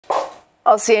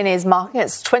Well, CNA is marking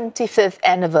its 25th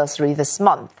anniversary this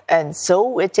month, and so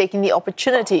we're taking the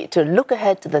opportunity to look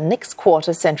ahead to the next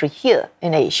quarter century here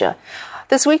in Asia.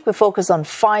 This week, we focus on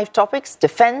 5 topics: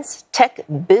 defense, tech,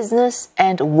 business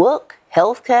and work,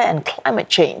 healthcare and climate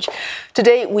change.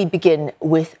 Today, we begin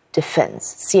with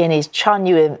defense. CNA's Chan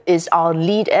Yuim is our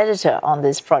lead editor on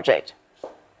this project.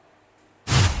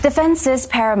 Defense is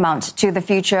paramount to the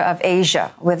future of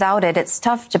Asia. Without it, it's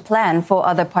tough to plan for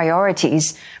other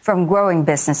priorities, from growing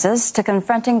businesses to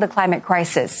confronting the climate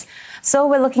crisis. So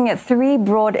we're looking at 3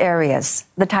 broad areas: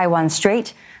 the Taiwan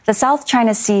Strait, the South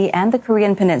China Sea and the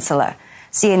Korean Peninsula.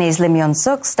 CNA's Lim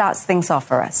Yon-suk starts things off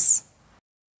for us.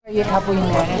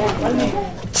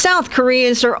 South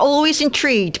Koreans are always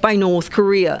intrigued by North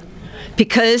Korea.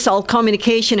 Because all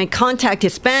communication and contact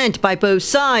is banned by both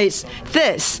sides,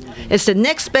 this is the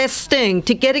next best thing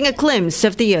to getting a glimpse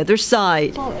of the other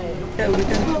side.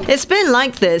 It's been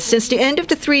like this since the end of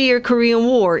the 3-year Korean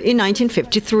War in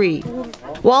 1953.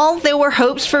 While there were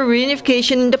hopes for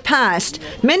reunification in the past,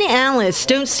 many analysts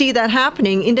don't see that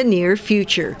happening in the near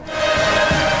future.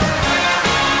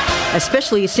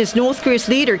 Especially since North Korea's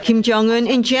leader Kim Jong-un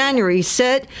in January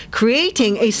said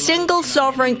creating a single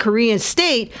sovereign Korean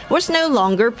state was no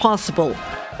longer possible.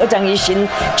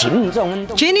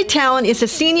 Jenny Town is a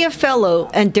senior fellow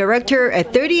and director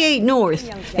at 38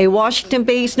 North, a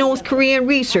Washington-based North Korean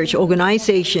research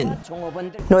organization.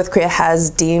 North Korea has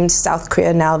deemed South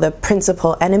Korea now the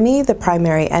principal enemy, the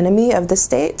primary enemy of the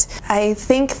state. I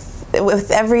think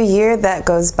with every year that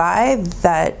goes by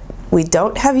that we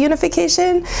don't have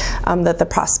unification, that the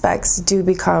prospects do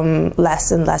become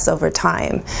less and less over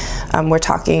time. We're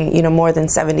talking, more than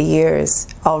 70 years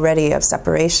already of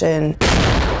separation.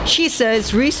 She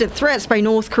says recent threats by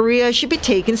North Korea should be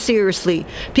taken seriously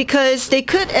because they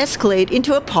could escalate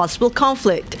into a possible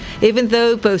conflict, even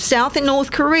though both South and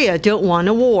North Korea don't want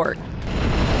a war.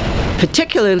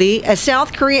 Particularly as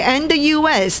South Korea and the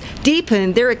U.S.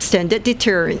 deepen their extended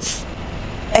deterrence.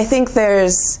 I think there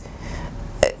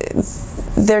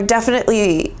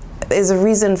definitely is a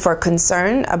reason for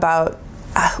concern about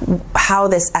how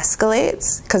this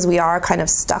escalates, because we are kind of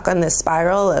stuck on this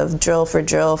spiral of drill for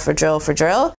drill for drill for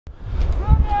drill.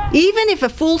 Even if a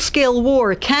full-scale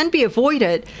war can be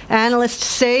avoided, analysts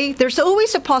say there's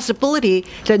always a possibility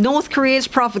that North Korea's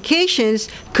provocations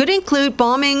could include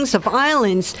bombings of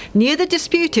islands near the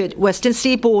disputed Western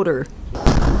Sea border.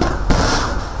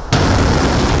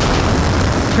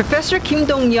 Professor Kim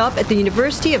Dong-yup at the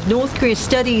University of North Korean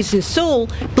Studies in Seoul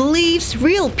believes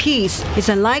real peace is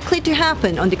unlikely to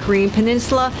happen on the Korean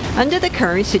Peninsula under the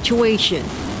current situation.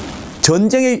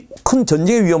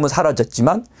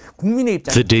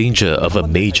 The danger of a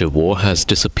major war has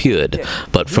disappeared,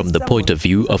 but from the point of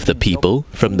view of the people,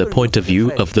 from the point of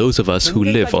view of those of us who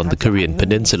live on the Korean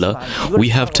Peninsula, we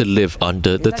have to live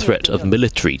under the threat of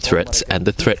military threats and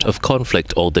the threat of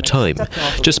conflict all the time.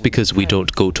 Just because we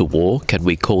don't go to war, can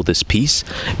we call this peace?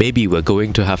 Maybe we're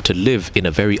going to have to live in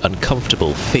a very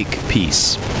uncomfortable fake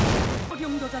peace.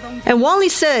 And while he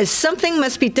says something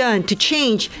must be done to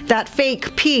change that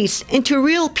fake peace into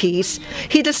real peace,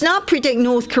 he does not predict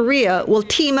North Korea will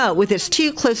team up with its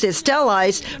 2 closest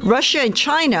allies, Russia and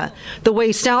China, the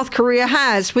way South Korea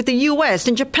has with the U.S.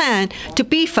 and Japan to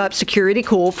beef up security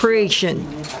cooperation.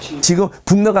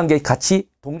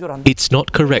 It's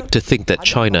not correct to think that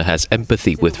China has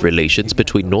empathy with relations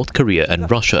between North Korea and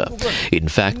Russia. In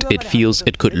fact, it feels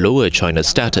it could lower China's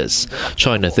status.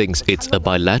 China thinks it's a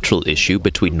bilateral issue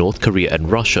between North Korea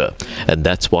and Russia, and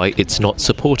that's why it's not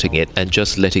supporting it and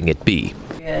just letting it be.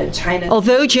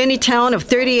 Although Jenny Town of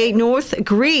 38 North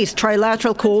agrees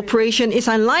trilateral cooperation is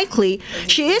unlikely,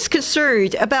 she is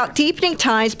concerned about deepening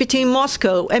ties between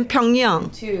Moscow and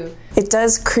Pyongyang. It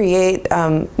does create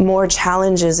more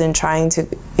challenges in trying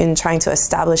to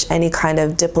establish any kind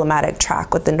of diplomatic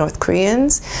track with the North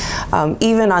Koreans,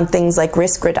 even on things like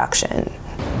risk reduction.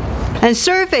 And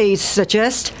surveys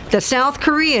suggest that South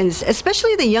Koreans,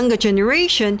 especially the younger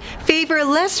generation, favor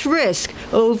less risk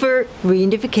over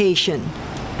reunification.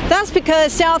 That's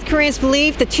because South Koreans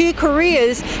believe the 2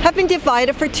 Koreas have been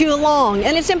divided for too long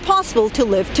and it's impossible to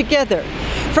live together.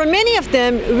 For many of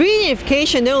them,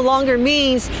 reunification no longer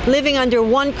means living under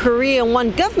one Korea and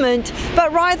one government,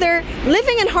 but rather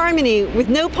living in harmony with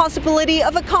no possibility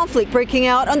of a conflict breaking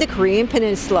out on the Korean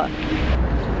Peninsula.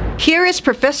 Here is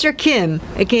Professor Kim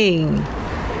again.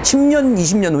 10년,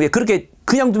 20년 후에 그렇게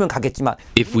그냥 두면 가겠지만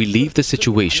If we leave the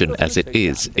situation as it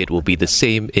is, it will be the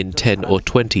same in 10 or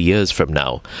 20 years from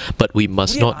now. But we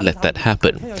must not let that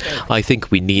happen. I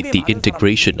think we need the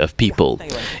integration of people.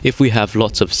 If we have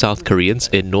lots of South Koreans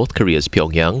in North Korea's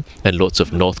Pyongyang and lots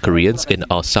of North Koreans in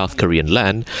our South Korean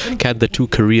land, can the two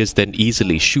Koreas then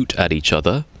easily shoot at each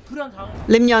other?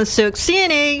 Lim Yeon-suk,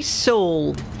 CNA,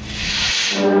 Seoul.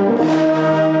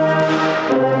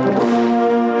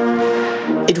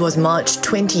 It was March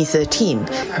 2013,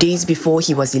 days before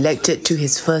he was elected to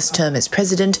his first term as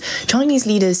president. Chinese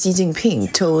leader Xi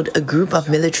Jinping told a group of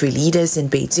military leaders in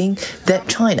Beijing that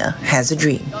China has a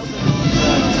dream.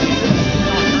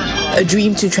 A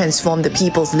dream to transform the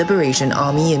People's Liberation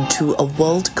Army into a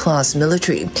world-class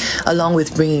military, along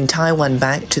with bringing Taiwan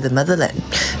back to the motherland.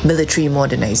 Military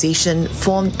modernization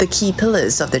formed the key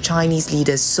pillars of the Chinese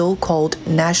leader's so-called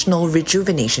national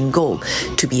rejuvenation goal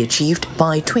to be achieved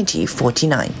by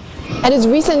 2049. At its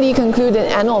recently concluded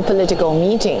annual political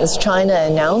meetings, China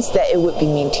announced that it would be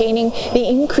maintaining the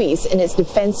increase in its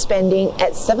defense spending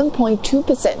at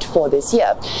 7.2% for this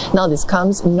year. Now, this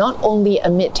comes not only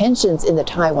amid tensions in the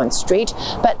Taiwan Strait,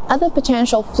 but other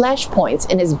potential flashpoints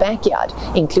in its backyard,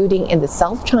 including in the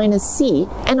South China Sea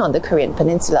and on the Korean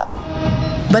Peninsula.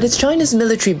 But as China's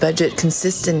military budget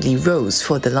consistently rose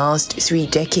for the last 3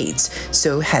 decades,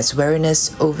 so has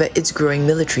wariness over its growing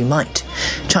military might.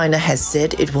 China has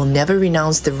said it will never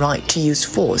renounce the right to use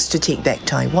force to take back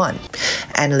Taiwan.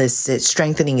 Analysts said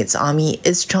strengthening its army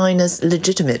is China's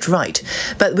legitimate right,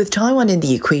 but with Taiwan in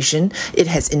the equation, it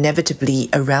has inevitably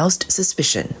aroused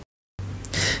suspicion.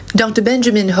 Dr.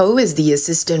 Benjamin Ho is the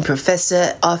assistant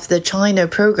professor of the China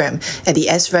program at the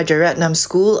S. Rajaratnam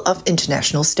School of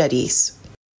International Studies.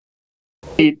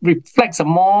 It reflects a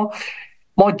more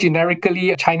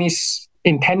generically Chinese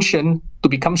intention to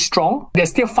become strong. They're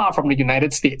still far from the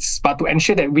United States, but to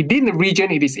ensure that within the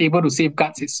region it is able to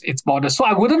safeguard its borders. So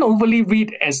I wouldn't overly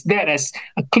read that as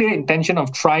a clear intention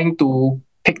of trying to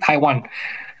take Taiwan.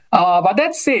 But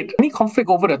that said, any conflict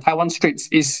over the Taiwan Straits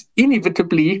is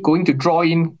inevitably going to draw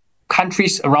in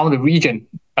countries around the region,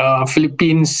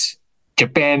 Philippines,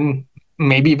 Japan,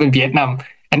 maybe even Vietnam.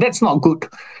 And that's not good.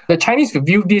 The Chinese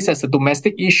view this as a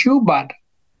domestic issue, but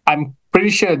I'm pretty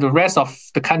sure the rest of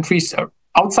the countries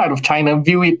outside of China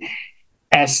view it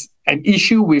as an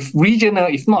issue with regional,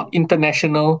 if not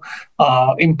international,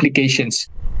 implications.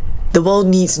 The world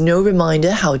needs no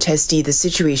reminder how testy the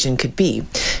situation could be.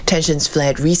 Tensions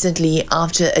flared recently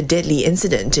after a deadly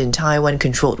incident in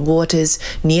Taiwan-controlled waters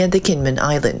near the Kinmen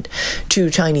Island. 2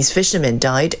 Chinese fishermen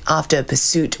died after a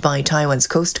pursuit by Taiwan's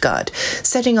Coast Guard,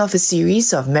 setting off a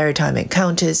series of maritime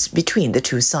encounters between the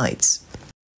two sides.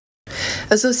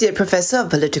 Associate Professor of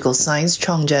Political Science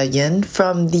Chong Jia-yen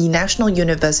from the National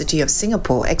University of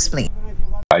Singapore explained.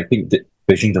 I think that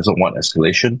Beijing doesn't want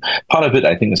escalation. Part of it,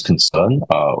 I think, is concern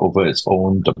over its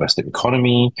own domestic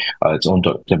economy, its own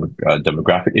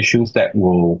demographic issues that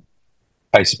will,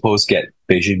 I suppose, get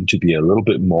Beijing to be a little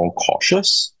bit more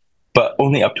cautious, but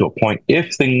only up to a point.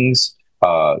 If things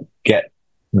get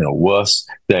worse,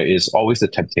 there is always the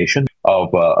temptation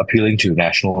of appealing to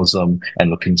nationalism and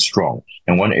looking strong.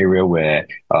 And one area where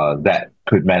that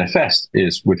could manifest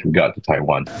is with regard to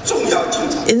Taiwan.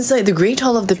 Inside the Great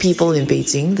Hall of the People in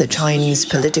Beijing, the Chinese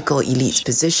political elite's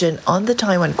position on the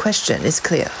Taiwan question is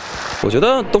clear.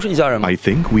 I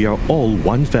think we are all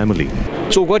one family.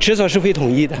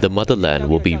 The motherland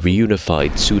will be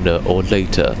reunified sooner or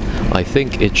later. I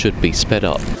think it should be sped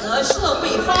up.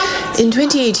 In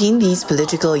 2018, these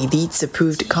political elites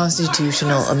approved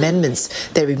constitutional amendments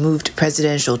that removed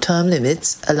presidential term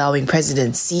limits, allowing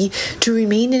President Xi to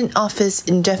remain in office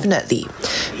indefinitely.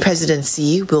 President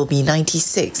Xi will be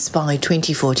 96 by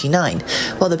 2049,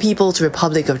 while the People's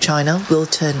Republic of China will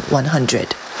turn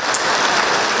 100.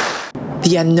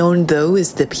 The unknown, though,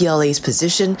 is the PLA's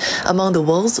position among the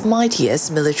world's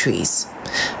mightiest militaries.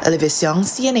 Olivia Xiong,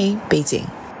 CNA, Beijing.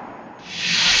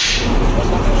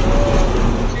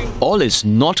 All is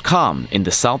not calm in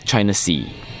the South China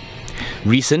Sea.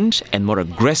 Recent and more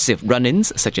aggressive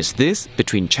run-ins such as this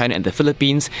between China and the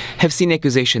Philippines have seen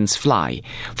accusations fly,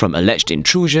 from alleged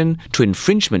intrusion to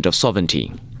infringement of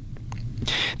sovereignty.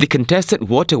 The contested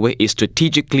waterway is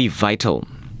strategically vital.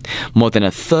 More than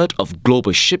a third of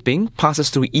global shipping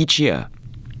passes through each year.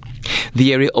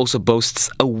 The area also boasts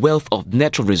a wealth of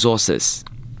natural resources.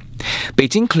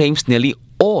 Beijing claims nearly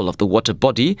all of the water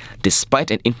body,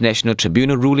 despite an international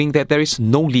tribunal ruling that there is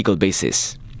no legal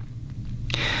basis.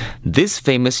 This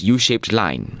famous U-shaped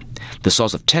line, the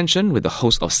source of tension with the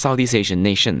host of Southeast Asian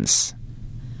nations.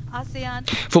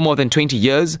 For more than 20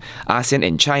 years, ASEAN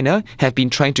and China have been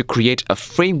trying to create a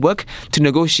framework to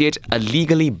negotiate a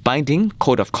legally binding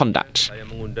code of conduct.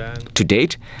 To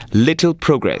date, little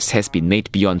progress has been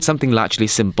made beyond something largely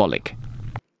symbolic.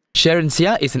 Sharon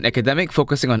Sia is an academic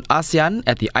focusing on ASEAN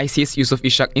at the ISIS Yusof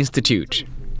Ishak Institute.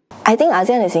 I think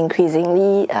ASEAN is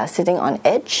increasingly sitting on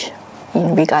edge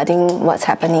regarding what's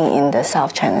happening in the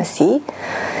South China Sea.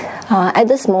 At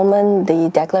this moment, the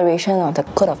declaration of the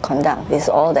Code of Conduct is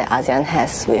all that ASEAN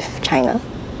has with China.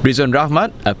 Rizwan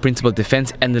Rahmat, a principal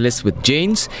defense analyst with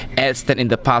Janes, adds that in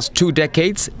the past 2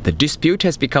 decades, the dispute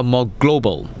has become more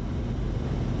global.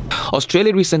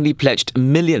 Australia recently pledged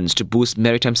millions to boost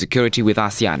maritime security with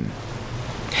ASEAN.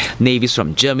 Navies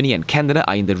from Germany and Canada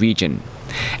are in the region,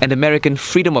 and American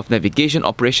freedom of navigation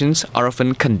operations are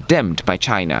often condemned by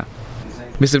China.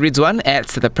 Mr. Rizwan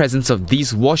adds that the presence of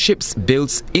these warships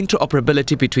builds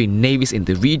interoperability between navies in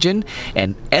the region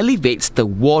and elevates the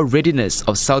war readiness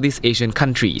of Southeast Asian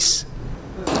countries.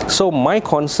 So my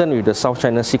concern with the South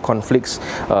China Sea conflicts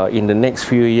in the next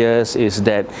few years is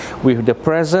that with the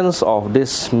presence of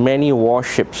this many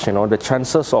warships, the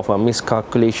chances of a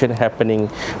miscalculation happening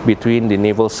between the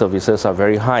naval services are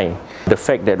very high. The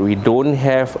fact that we don't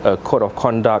have a code of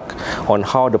conduct on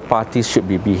how the parties should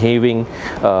be behaving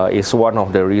is one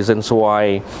of the reasons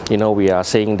why we are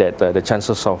saying that the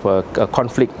chances of a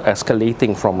conflict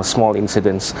escalating from small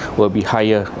incidents will be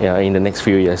higher in the next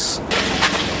few years.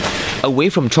 Away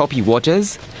from choppy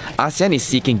waters, ASEAN is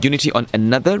seeking unity on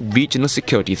another regional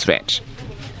security threat: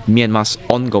 Myanmar's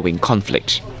ongoing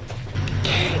conflict.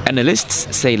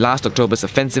 Analysts say last October's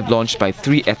offensive launched by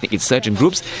 3 ethnic insurgent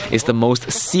groups is the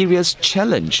most serious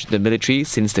challenge to the military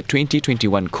since the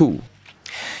 2021 coup.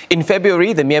 In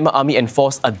February, the Myanmar army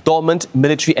enforced a dormant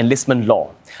military enlistment law.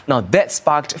 Now that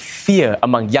sparked fear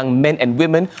among young men and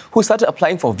women who started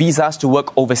applying for visas to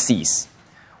work overseas.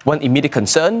 One immediate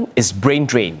concern is brain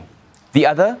drain. The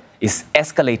other is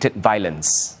escalated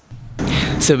violence.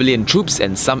 Civilian troops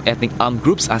and some ethnic armed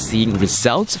groups are seeing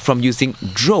results from using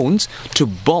drones to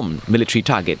bomb military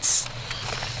targets.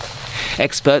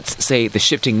 Experts say the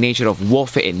shifting nature of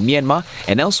warfare in Myanmar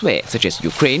and elsewhere, such as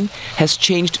Ukraine, has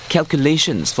changed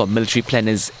calculations for military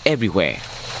planners everywhere.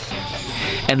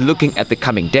 And looking at the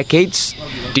coming decades,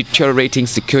 deteriorating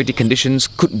security conditions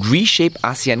could reshape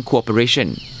ASEAN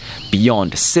cooperation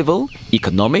beyond civil,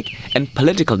 economic and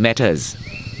political matters.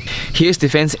 Here's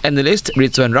defense analyst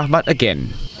Rizwan Rahmat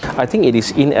again. I think it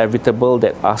is inevitable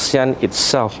that ASEAN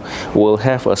itself will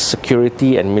have a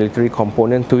security and military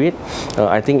component to it.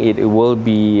 I think it will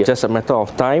be just a matter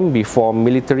of time before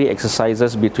military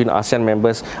exercises between ASEAN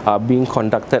members are being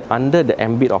conducted under the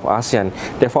ambit of ASEAN.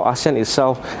 Therefore, ASEAN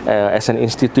itself as an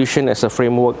institution, as a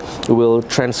framework, will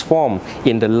transform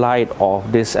in the light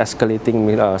of this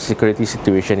escalating security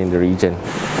situation in the region.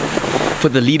 For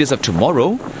the leaders of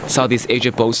tomorrow, Southeast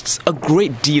Asia boasts a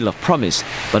great deal of promise,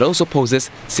 but also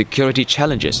poses security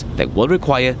challenges that will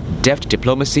require deft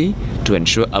diplomacy to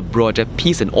ensure a broader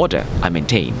peace and order are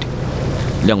maintained.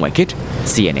 Leong Wai Kit,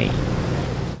 CNA.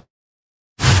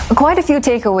 Quite a few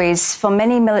takeaways for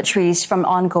many militaries from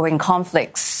ongoing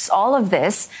conflicts. All of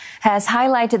this has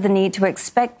highlighted the need to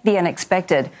expect the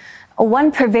unexpected.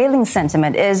 One prevailing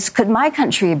sentiment is, could my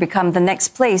country become the next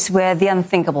place where the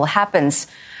unthinkable happens?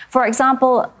 For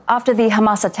example, after the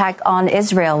Hamas attack on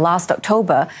Israel last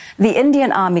October, the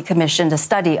Indian Army commissioned a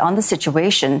study on the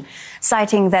situation,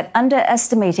 citing that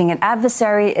underestimating an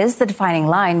adversary is the defining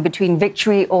line between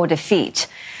victory or defeat.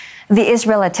 The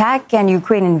Israel attack and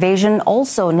Ukraine invasion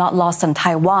also not lost on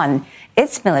Taiwan.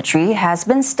 Its military has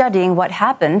been studying what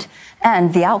happened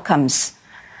and the outcomes.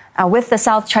 With the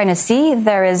South China Sea,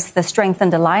 there is the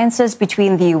strengthened alliances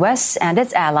between the U.S. and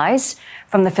its allies,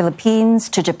 from the Philippines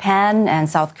to Japan and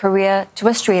South Korea to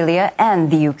Australia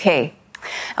and the U.K.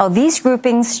 These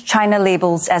groupings China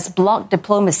labels as bloc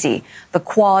diplomacy, the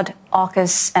Quad,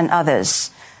 AUKUS and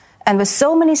others. And with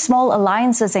so many small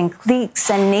alliances and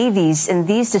cliques and navies in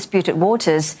these disputed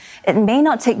waters, it may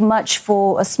not take much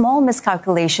for a small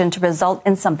miscalculation to result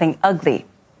in something ugly.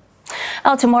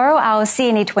 Tomorrow, our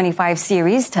CNA 25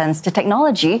 series turns to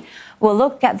technology. We'll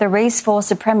look at the race for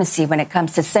supremacy when it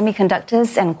comes to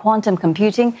semiconductors and quantum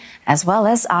computing, as well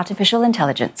as artificial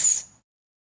intelligence.